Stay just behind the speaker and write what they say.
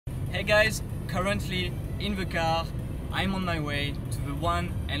Hey guys, currently in the car, I'm on my way to the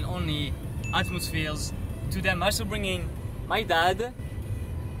one and only Atmozfears. Today I'm also bringing my dad.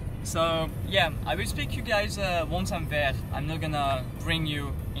 So yeah, I will speak to you guys once I'm there. I'm not gonna bring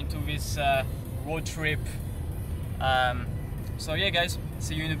you into this road trip. So yeah guys,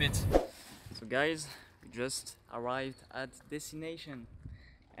 see you in a bit. So guys, we just arrived at destination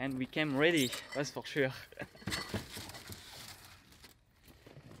and we came ready, that's for sure.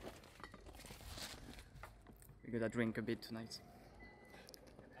 We're gonna drink a bit tonight.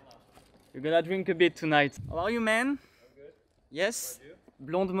 You're gonna drink a bit tonight. How are you, man? I'm good. Yes? How are you?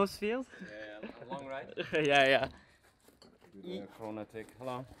 Blonde Atmozfears? Yeah, a long ride. Yeah. Good Corona take.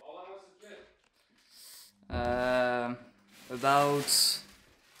 Hello. How long was the trip? About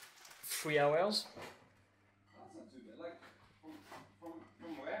 3 hours. That's not too bad. Like, from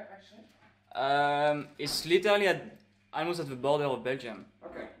where, actually? It's literally almost at the border of Belgium.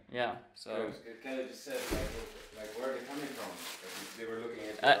 Okay. Yeah, so... It kind of just said, like where are they coming from? Like, they were looking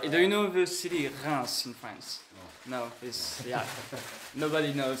at... do you know the city Xense in France? No, it's... yeah.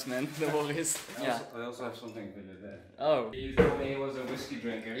 Nobody knows, man. No worries. Yeah. I also have something with it there. Oh. He told me he was a whiskey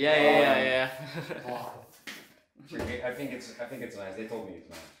drinker. Yeah. Okay, I think it's nice. They told me it's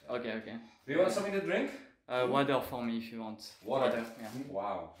nice. Okay. Do you want something to drink? Water for me if you want. Water? Yeah.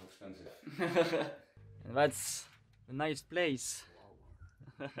 Wow, how expensive. And that's a nice place.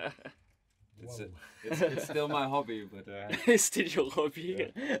 It's still my hobby, but... It's still your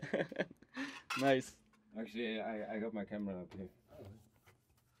hobby. Yeah. Nice. Actually, I got my camera up here.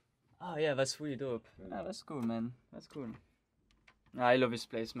 Oh yeah, that's really dope. Yeah. Ah, that's cool, man. That's cool. I love this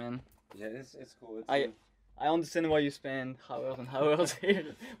place, man. Yeah, it's cool. I understand why you spend hours and hours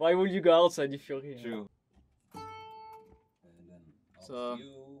here. Why would you go outside if you're here? True. And then So,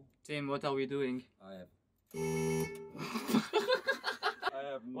 Tim, what are we doing? I have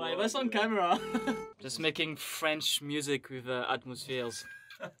no Why, that's on camera. Just making French music with Atmozfears.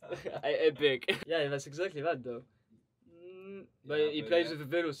 Epic. Yeah, that's exactly that though. But he plays with the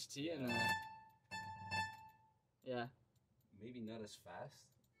velocity and yeah. Maybe not as fast.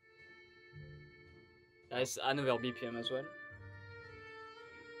 It's another BPM as well.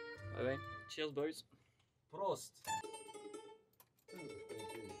 Alright, cheers boys. Prost!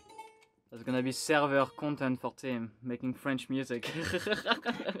 There's gonna be server content for Tim, making French music.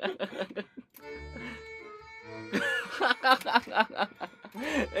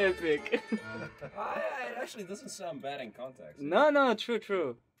 Epic. It actually doesn't sound bad in context. No,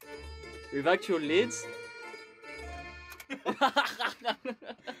 true. With actual leads.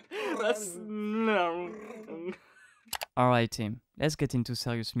 That's no. Alright Tim, let's get into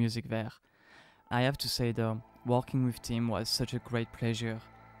serious music there. I have to say though, working with Tim was such a great pleasure,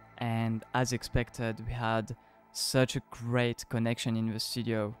 and as expected we had such a great connection in the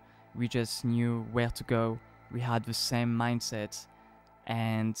studio. We just knew where to go, we had the same mindset,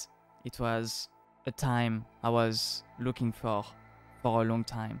 and it was a time I was looking for a long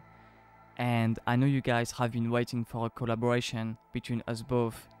time. And I know you guys have been waiting for a collaboration between us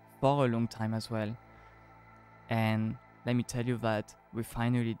both for a long time as well. And let me tell you that we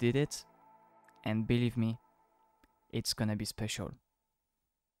finally did it, and believe me, it's gonna be special.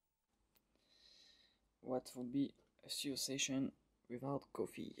 What would be a studio session without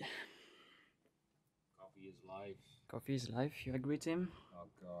coffee? Coffee is life. Coffee is life, you agree, Tim? Oh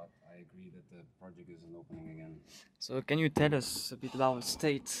god, I agree that the project isn't opening again. So can you tell us a bit about the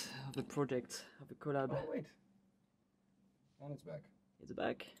state of the project, of the collab? Oh wait. And it's back. It's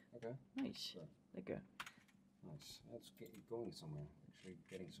back. Okay. Nice. Sure. Okay. Nice. It's going somewhere. Actually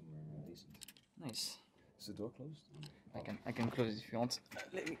getting somewhere decent. Nice. Is the door closed? I can close it if you want.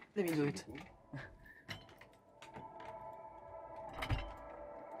 Let me do it.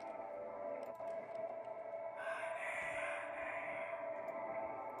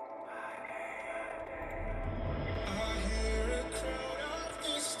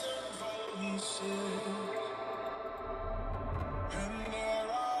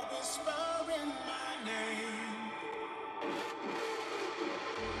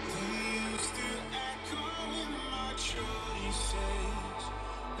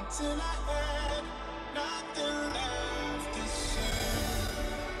 Till I had nothing left to say.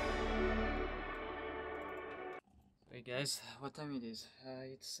 Hey guys, what time it is?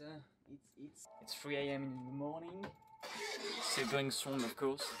 It's 3 AM in the morning. Still going strong, of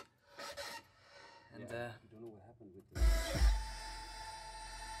course. And I don't know what happened with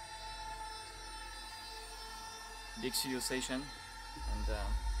the big studio session. And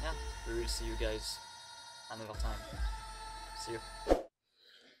yeah, we will see you guys another time. See you.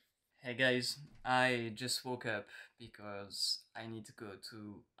 Hey guys, I just woke up because I need to go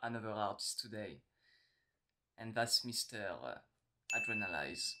to another artist today, and that's Mr.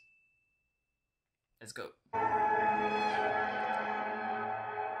 Adrenalize. Let's go.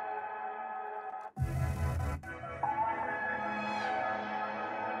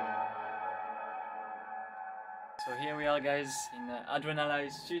 So here we are, guys, in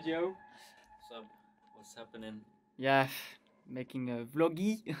Adrenalize studio. What's up? What's happening? Yeah, making a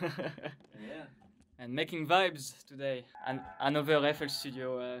vloggy. Yeah. And making vibes today. And another FL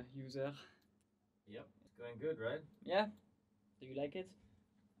Studio user. Yep. It's going good, right? Yeah? Do you like it?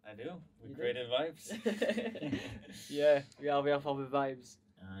 I do. We You do? created vibes. Yeah, we are there for the vibes.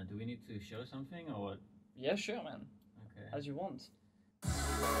 Do we need to show something or what? Yeah, sure, man. Okay. As you want.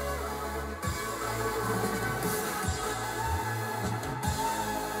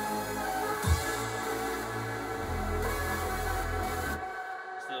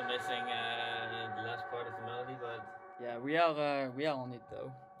 Still missing the last part of the melody, but Yeah, we are on it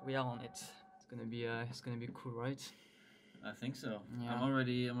though. We are on it. It's gonna be cool, right? I think so. Yeah. I'm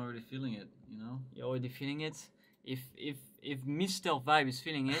already feeling it. You know. You're already feeling it. If Mr. Vibe is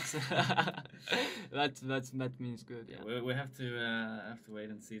feeling it, that means good. Yeah. We have to wait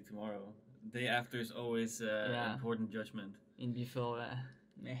and see tomorrow. Day after is always Yeah. important judgment. In before,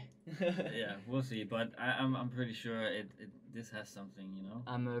 meh. Yeah, we'll see. But I'm pretty sure this has something. You know.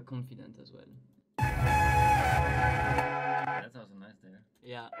 I'm confident as well. That was nice there.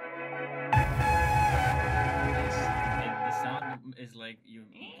 Yeah. The sound is like you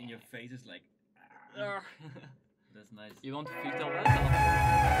in your face is like. That's nice. You want to filter that? Or?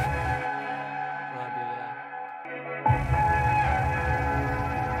 Probably,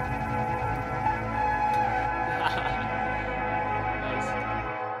 Nice.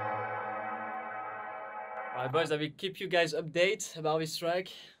 Alright, boys, I will keep you guys updated about this track.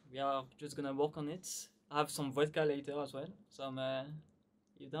 We are just gonna work on it. I have some vodka later as well. Some,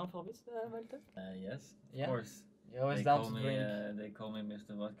 you down for this, Walter? Yes, Yeah? of course. You're always They down call to me, drink. they call me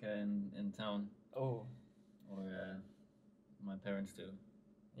Mr. Vodka in town, Oh, or my parents do.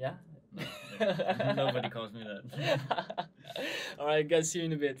 yeah? No, nobody calls me that. Alright, guys, see you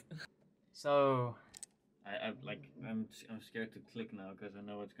in a bit. So, I'm scared to click now because I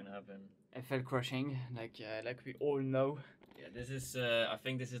know what's gonna happen. FL crushing, like we all know. Yeah, this is I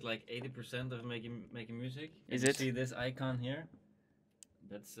think this is like 80% of making music. Is If it? You see this icon here?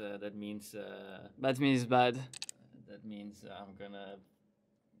 That's that means That means bad. that means I'm gonna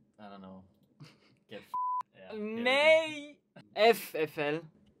I don't know get yeah. Nay! FFL.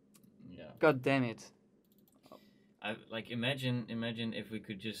 Yeah. God damn it. I like imagine if we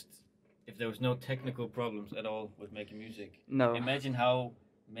could just if there was no technical problems at all with making music. No. Imagine how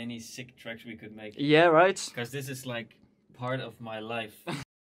many sick tracks we could make. Yeah, right? Because this is like part of my life.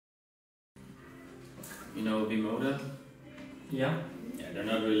 You know Vimoda? Yeah. Yeah, they're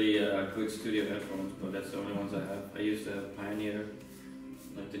not really good studio headphones, but that's the only ones I have. I used the Pioneer,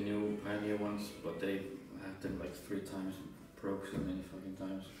 like the new Pioneer ones, but I had them like 3 times, broke so many fucking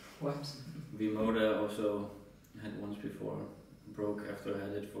times. What? Vimoda also had ones before, broke after I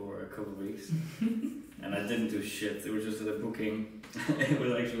had it for a couple of weeks, and I didn't do shit. It was just a booking. It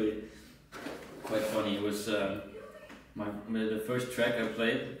was actually quite funny. It was the first track I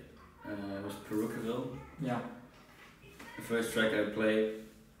played was Perucaville. Yeah. The first track I play,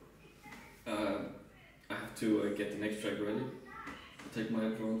 I have to get the next track ready. Take my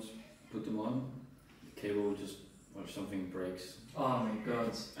headphones, put them on. The cable just or something breaks. Oh my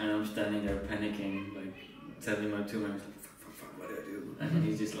god. And I'm standing there panicking, like telling my 2 members, like, fuck, what do I do? And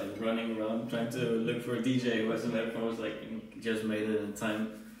he's just like running around trying to look for a DJ who has some headphones, like just made it in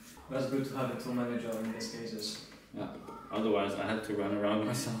time. That's good to have a tour manager in these cases. Yeah. Otherwise, I had to run around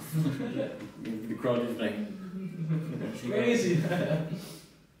myself. The crowd is like Crazy.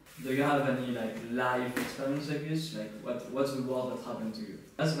 Do you have any like live experience like this? Like what's the word that happened to you?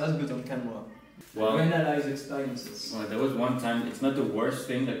 That's good on camera. Well, Analyze experiences. well, there was one time. It's not the worst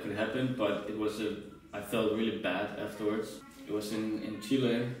thing that could happen, but it was I felt really bad afterwards. It was in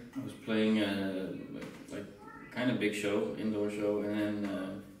Chile. I was playing like kind of big show, indoor show, and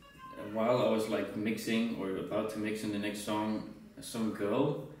then while I was like mixing or about to mix in the next song, some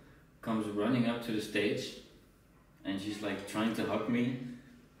girl comes running up to the stage, and she's like trying to hug me,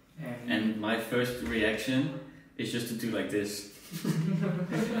 and my first reaction is just to do like this.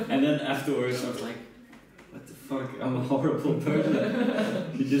 And then afterwards I was like, what the fuck, I'm a horrible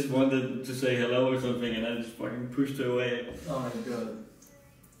person. She just wanted to say hello or something, and I just fucking pushed her away. Oh my god.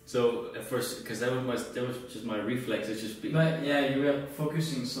 So at first, because that was just my reflex, it's just being. But yeah, you were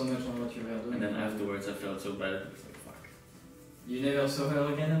focusing so much on what you were doing. And then afterwards I felt so bad. I was like, fuck. You never saw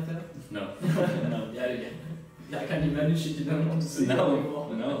her again after? No. No. Yeah, I can imagine she didn't want to see you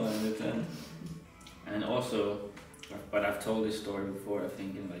anymore. No, I understand. And also, but I've told this story before, I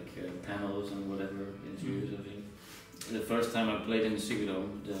think, in like panels and whatever interviews, I think. The first time I played in the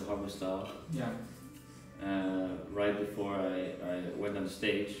Sigurdome, the Harbor Style, Yeah. right before I went on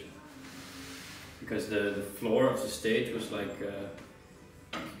stage, because the floor of the stage was like a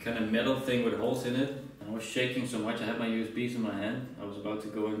kind of metal thing with holes in it, and I was shaking so much. I had my USBs in my hand. I was about to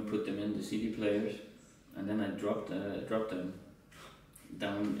go and put them in the CD players, and then I dropped them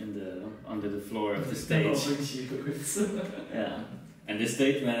down under the floor of the stage. Yeah, and the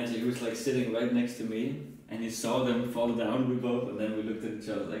stage manager, he was like sitting right next to me, and he saw them fall down. We both, and then we looked at each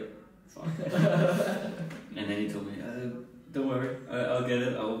other like, fuck. And then he told me, don't worry, I'll get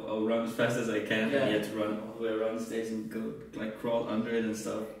it. I'll run as fast as I can. Yeah. And he had to run all the way around the stage and go like crawl under it and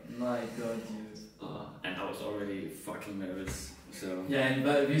stuff. My God, dude. And I was already fucking nervous. So Yeah, and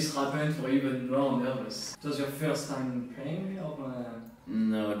but this happened for even more nervous. It was your first time playing, or?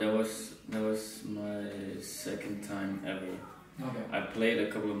 no, that was my second time ever. Okay. I played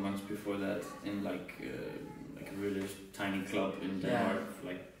a couple of months before that in like a really tiny club in Denmark,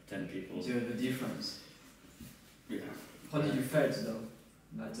 like 10 people. So the difference. Yeah. How did you felt though?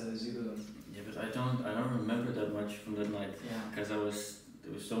 At Sigurdome? Yeah, but I don't remember that much from that night. Yeah. Because there was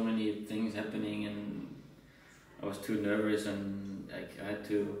so many things happening and I was too nervous, and like I had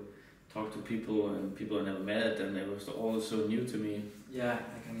to talk to people and people I never met, and it was all so new to me. Yeah,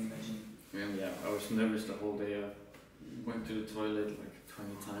 I can imagine. And yeah, I was nervous the whole day. I went to the toilet like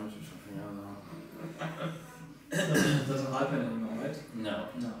 20 times or something. I don't know. It doesn't happen anymore, right? No.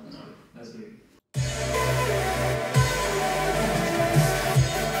 No. That's good.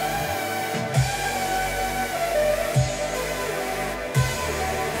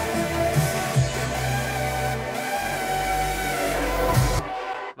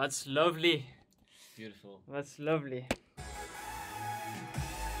 That's lovely. Beautiful. That's lovely.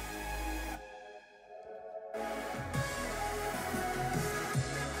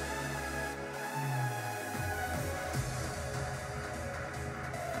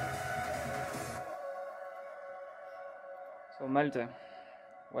 So Malte,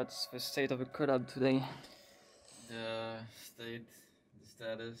 what's the state of the collab today? The state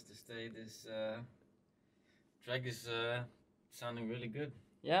is track is sounding really good.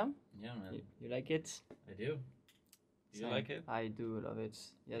 Yeah? Yeah, man. You like it? I do. Do you Same. like it? I do love it.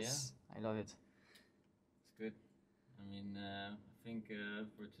 Yes, I love it. It's good. I mean, I think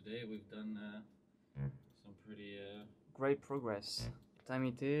for today we've done some pretty. Great progress. Time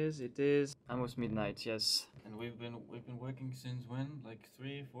it is almost midnight. Yes. And we've been working since when? Like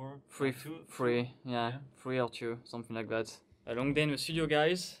 3, 4, Three, yeah, 3 or 2, something like that. A long day in the studio,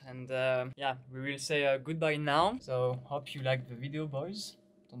 guys, and yeah, we will say goodbye now. So hope you liked the video, boys.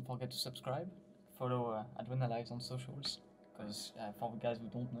 Don't forget to subscribe, follow Adrenalize on socials, because for the guys who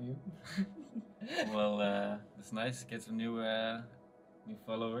don't know you. Well, it's nice to get some new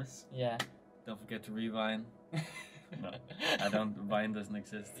followers. Yeah. Don't forget to rewind. No, I don't. Vine doesn't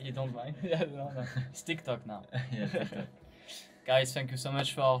exist. You don't mind? Yeah, no. It's TikTok now. Yeah, TikTok. Guys, thank you so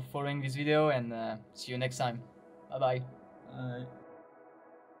much for following this video, and see you next time. Bye bye. Bye.